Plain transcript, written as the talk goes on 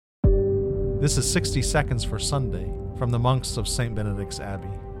This is 60 Seconds for Sunday from the monks of St. Benedict's Abbey.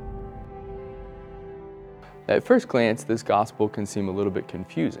 At first glance, this gospel can seem a little bit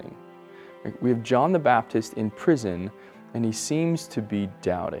confusing. We have John the Baptist in prison, and he seems to be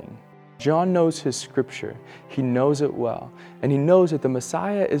doubting. John knows his scripture, he knows it well, and he knows that the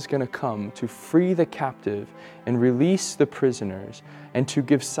Messiah is going to come to free the captive and release the prisoners and to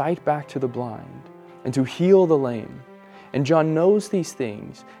give sight back to the blind and to heal the lame. And John knows these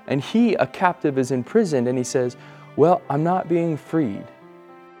things, and he, a captive, is imprisoned, and he says, well, I'm not being freed.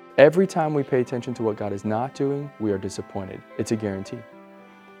 Every time we pay attention to what God is not doing, we are disappointed. It's a guarantee.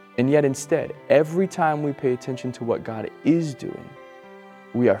 And yet instead, every time we pay attention to what God is doing,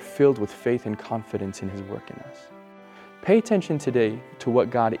 we are filled with faith and confidence in His work in us. Pay attention today to what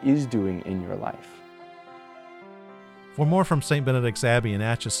God is doing in your life. For more from St. Benedict's Abbey in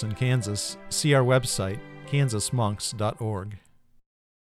Atchison, Kansas, see our website, kansasmonks.org.